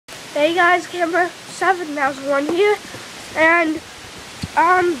Hey guys, camera 7001 here, and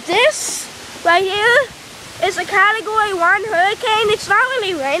this right here is a Category 1 hurricane. It's not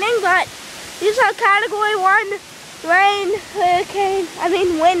really raining, but these are Category 1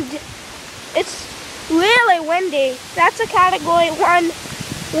 wind. It's really windy. That's a Category 1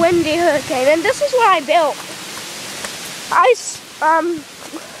 windy hurricane, and this is what I built.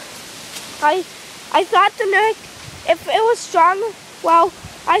 I thought the neck, if it was strong, well,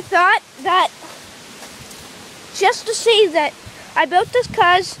 I thought that just to see that I built this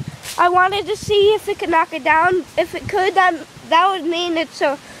because I wanted to see if it could knock it down. If it could, then that would mean it's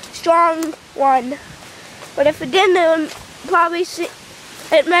a strong one. But if it didn't, it would probably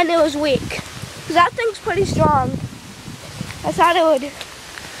it meant it was weak. Because that thing's pretty strong. I thought it would.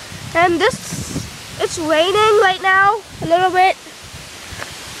 And it's raining right now a little bit.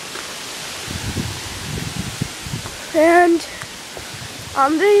 And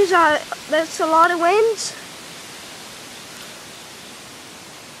there's a lot of winds.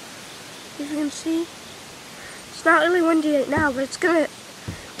 As you can see, it's not really windy right now, but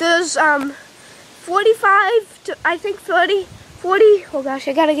there's 45 to, I think 40, oh gosh,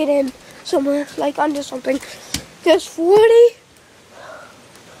 I gotta get in somewhere, like under something. There's 40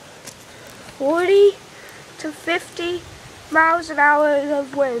 to 50 miles an hour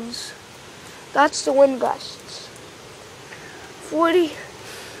of winds. That's the wind gusts. 40,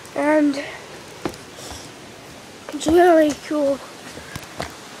 and it's really cool.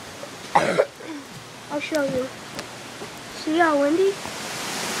 I'll show you. See how windy?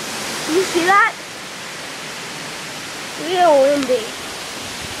 Can you see that? Real windy.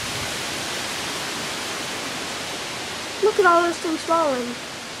 Look at all those things falling.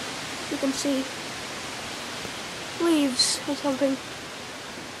 You can see leaves or something.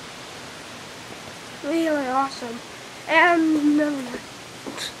 Really awesome. And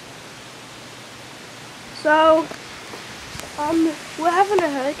so we're having a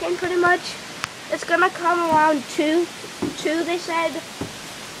hurricane pretty much. It's gonna come around 2 they said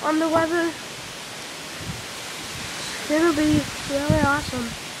on the weather. It's gonna be really awesome.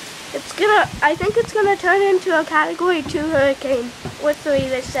 I think it's gonna turn into a Category 2 hurricane with 3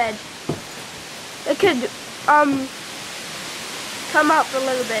 they said. It could come up a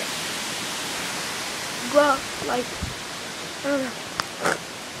little bit. Grow, like, I don't know.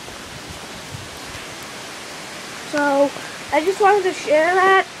 So I just wanted to share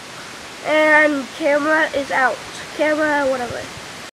that, and camera is out. Camera, whatever.